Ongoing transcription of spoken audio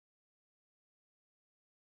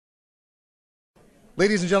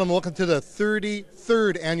Ladies and gentlemen, welcome to the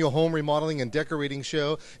 33rd Annual Home Remodeling and Decorating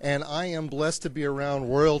Show, and I am blessed to be around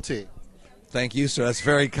royalty. Thank you, sir. That's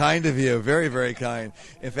very kind of you. Very, very kind.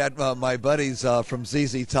 In fact, my buddies from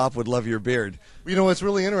ZZ Top would love your beard. You know what's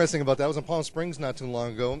really interesting about that? I was in Palm Springs not too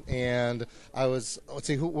long ago, and I was, let's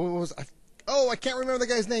see, who was I? Oh, I can't remember the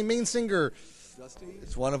guy's name, main singer. Dusty?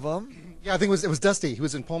 It's one of them? Yeah, I think it was Dusty. He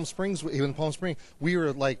was in Palm Springs. He was in Palm Springs. We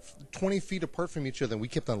were like 20 feet apart from each other, and we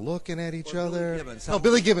kept on looking at each other. Billy Gibbons. No,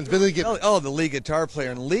 Billy Gibbons. Billy Gibbons. Oh, the lead guitar player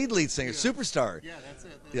and lead singer, superstar. Yeah, that's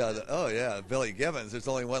it. Yeah, Billy Gibbons. There's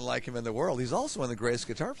only one like him in the world. He's also one of the greatest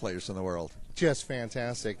guitar players in the world. Just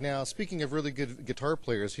fantastic. Now, speaking of really good guitar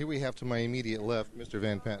players, here we have to my immediate left, Mr.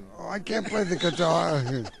 Van Patten. Oh, I can't play the guitar.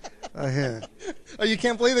 Oh, you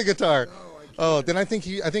can't play the guitar. Oh, then I think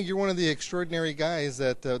you're one of the extraordinary guys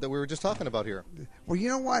that we were just talking about here. Well, you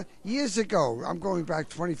know what? Years ago, I'm going back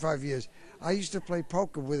 25 years, I used to play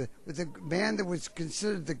poker with a man that was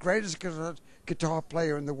considered the greatest guitar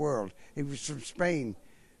player in the world. He was from Spain.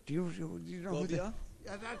 Do you know who that?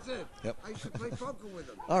 Yeah, that's it. Yep. I used to play poker with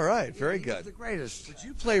him. All right, very He good. was the greatest. But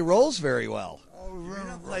you play rolls very well. Oh, You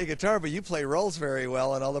don't play guitar, but you play rolls very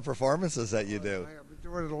well in all the performances that you do. I've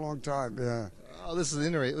been doing it a long time, yeah. Oh, this is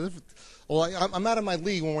interesting. Well, I'm out of my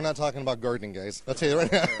league when we're not talking about gardening, guys. I'll tell you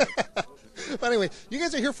right now. But anyway, you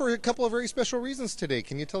guys are here for a couple of very special reasons today.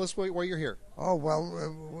 Can you tell us why you're here? Oh, well,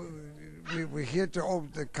 we're here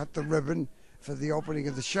to cut the ribbon for the opening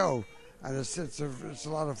of the show, and it's a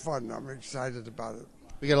lot of fun. I'm excited about it.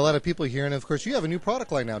 We got a lot of people here, and of course, you have a new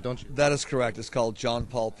product line now, don't you? That is correct. It's called John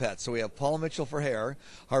Paul Pet. So we have Paul Mitchell for hair.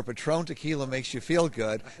 Our Patron Tequila makes you feel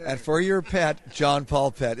good. And for your pet, John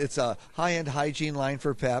Paul Pet. It's a high-end hygiene line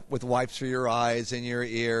for pet with wipes for your eyes and your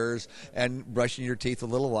ears and brushing your teeth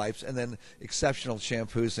with little wipes. And then exceptional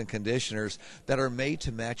shampoos and conditioners that are made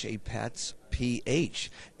to match a pet's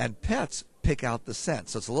pH. And pets pick out the scent.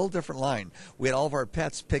 So it's a little different line. We had all of our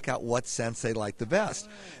pets pick out what scents they like the best.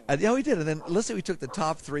 And yeah, we did. And then listen, we took the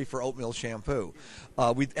top 3 for oatmeal shampoo.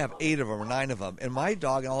 We have 8 of them or 9 of them. And my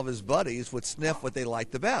dog and all of his buddies would sniff what they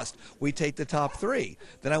liked the best. We take the top 3.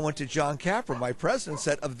 Then I went to John Capra, my president,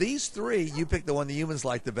 said, of these 3, you pick the one the humans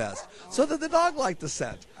like the best. So that the dog liked the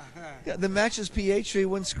scent. Yeah, the matches pH, so he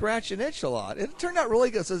wouldn't scratch and itch a lot. It turned out really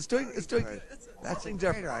good. So it's doing That's a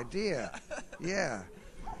great idea. Yeah.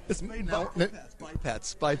 It's made by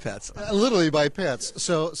pets. Literally by pets.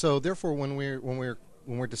 So therefore, when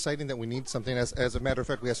we're deciding that we need something, as a matter of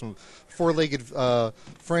fact, we have some four-legged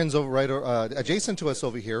friends over adjacent to us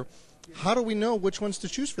over here. How do we know which ones to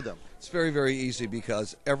choose for them? It's very, very easy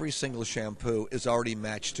because every single shampoo is already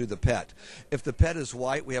matched to the pet. If the pet is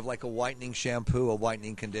white, we have like a whitening shampoo, a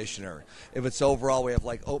whitening conditioner. If it's overall, we have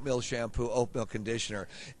like oatmeal shampoo, oatmeal conditioner.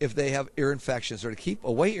 If they have ear infections or to keep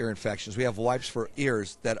away ear infections, we have wipes for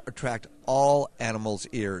ears that attract all animals'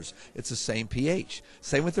 ears. It's the same pH.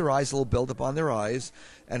 Same with their eyes, a little buildup on their eyes.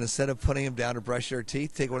 And instead of putting them down to brush their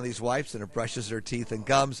teeth, take one of these wipes and it brushes their teeth and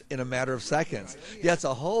gums in a matter of seconds. Yeah, it's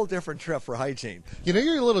a whole different trip for hygiene. You know,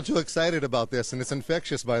 you're a little too excited about this, and it's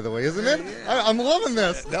infectious, by the way, isn't it? Yeah. I'm loving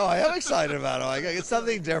this. No, I am excited about it. It's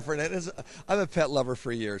something different. I'm a pet lover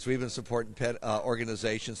for years. We've been supporting pet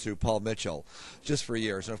organizations through Paul Mitchell just for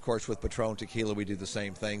years. And, of course, with Patron Tequila, we do the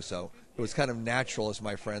same thing. So it was kind of natural, as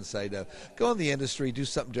my friends say, to go in the industry, do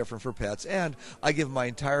something different for pets. And I give my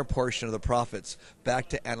entire portion of the profits back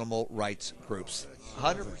to animal rights groups.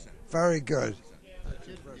 100%. Very good.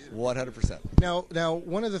 100%. Now,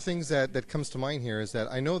 one of the things that comes to mind here is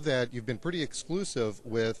that I know that you've been pretty exclusive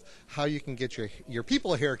with how you can get your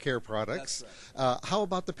people hair care products. How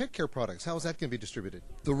about the pet care products? How is that going to be distributed?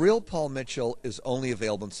 The real Paul Mitchell is only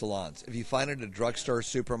available in salons. If you find it at a drugstore or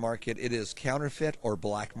supermarket, it is counterfeit or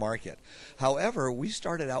black market. However, we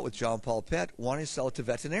started out with John Paul Pet wanting to sell it to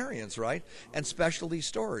veterinarians, right, and specialty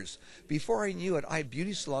stores. Before I knew it, I had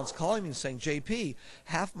beauty salons calling me and saying, JP,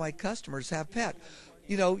 half my customers have pet.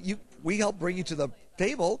 You know, we help bring you to the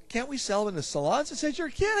table. Can't we sell them in the salons? I said, you're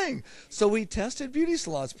kidding. So we tested beauty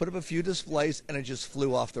salons, put up a few displays, and it just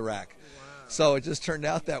flew off the rack. Wow. So it just turned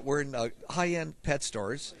out that we're in high-end pet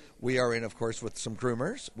stores. We are in, of course, with some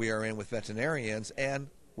groomers. We are in with veterinarians and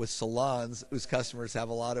with salons whose customers have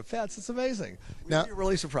a lot of pets. It's amazing. We're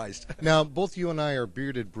really surprised. Now, both you and I are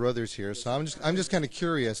bearded brothers here, so I'm just kind of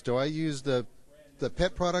curious. Do I use the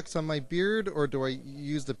pet products on my beard, or do I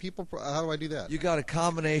use the people? How do I do that? You got a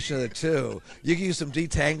combination of the two. You can use some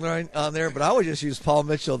detangler on there, but I would just use Paul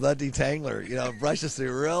Mitchell, the detangler. You know, brushes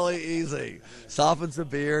through really easy, softens the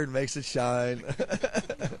beard, makes it shine.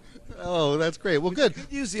 Oh, that's great. Well, good. You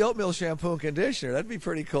could use the oatmeal shampoo and conditioner. That'd be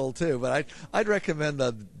pretty cool too. But I'd recommend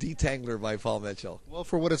the Detangler by Paul Mitchell. Well,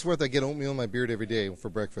 for what it's worth, I get oatmeal in my beard every day for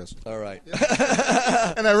breakfast. All right.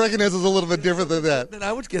 And I recognize it's a little bit different than that. Then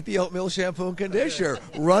I would get the oatmeal shampoo and conditioner.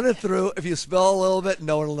 Run it through. If you smell a little bit,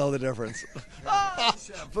 no one will know the difference.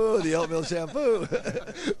 Shampoo, the oatmeal shampoo.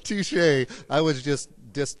 Touche. I was just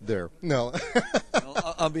there. No.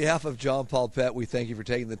 Well, on behalf of John Paul Pett, we thank you for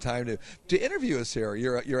taking the time to interview us here.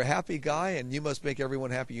 You're a happy guy, and you must make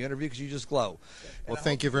everyone happy you interview because you just glow. Well,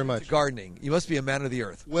 thank you very much. Gardening. You must be a man of the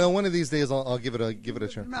earth. Well, one of these days I'll give it a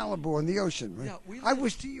chance. Malibu in the ocean. Yeah, I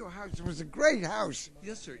was to your house. It was a great house.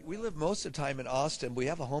 Yes, sir. We live most of the time in Austin. We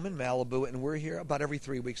have a home in Malibu, and we're here about every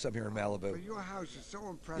 3 weeks. I'm here in Malibu. But your house is so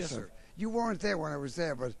impressive. Yes, sir. You weren't there when I was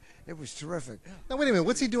there, but it was terrific. Now, wait a minute.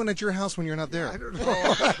 What's he doing at your house when you're not there? I don't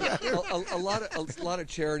know. a lot of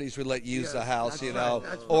charities would let you use the house, that's you right. know,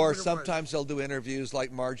 That's what or it was. sometimes they'll do interviews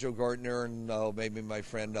like Marjo Gortner and maybe my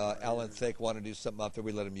friend Alan Thicke want to do something up there.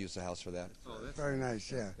 We let him use the house for that. Very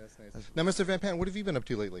nice, yeah. That's nice. Now, Mr. Van Patten, what have you been up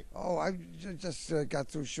to lately? Oh, I just got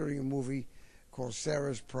through shooting a movie called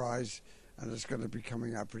Sarah's Prize, and it's going to be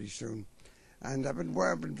coming out pretty soon. And I've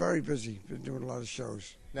been very busy. Been doing a lot of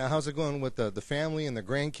shows. Now, how's it going with the family and the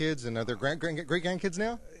grandkids and other great grandkids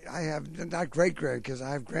now? I have not great grandkids.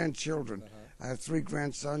 I have grandchildren. I have 3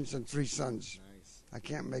 grandsons and 3 sons. Nice. I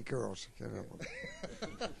can't make girls. Can't help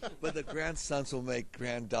it. But the grandsons will make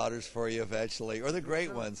granddaughters for you eventually, or the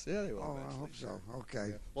great ones. Yeah, they will. Oh, I eventually. hope so.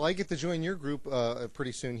 Okay. Well, I get to join your group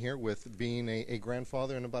pretty soon here with being a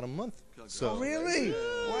grandfather in about a month. So. Oh, really?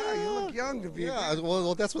 Wow, you look young to be. Yeah,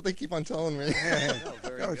 well, that's what they keep on telling me.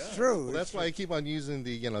 No, it's true. Well, that's why I keep on using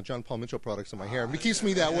the John Paul Mitchell products in my hair. It keeps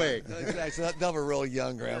me that way. Exactly. So they'll have a real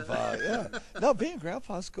young grandpa. Yeah. No, being a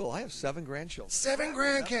grandpa's cool. I have 7 grandchildren. 7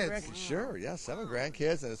 grandkids. Sure, yeah, 7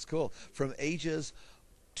 grandkids, and it's cool. From ages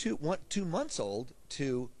 2 months old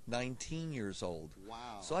to 19 years old.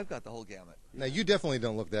 Wow. So I've got the whole gamut. Now, you definitely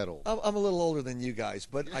don't look that old. I'm a little older than you guys,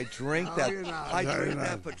 but I drink No, that. you're not. I No, drink you're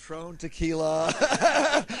that not. Patron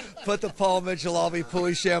tequila. Put the Paul Mitchell Alby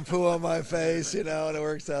Pooey shampoo on my face, and it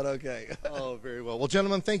works out okay. Oh, very well. Well,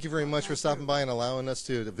 gentlemen, thank you very much for stopping by and allowing us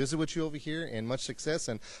to visit with you over here, and much success.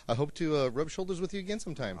 And I hope to rub shoulders with you again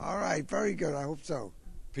sometime. All right, very good. I hope so.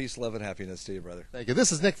 Peace, love, and happiness to you, brother. Thank you.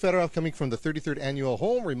 This is Nick Federoff coming from the 33rd Annual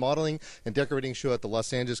Home Remodeling and Decorating Show at the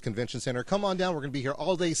Los Angeles Convention Center. Come on down. We're going to be here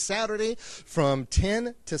all day Saturday from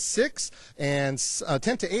 10 to 6 and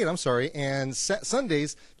 10 to 8, I'm sorry, and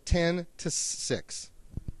Sundays 10 to 6.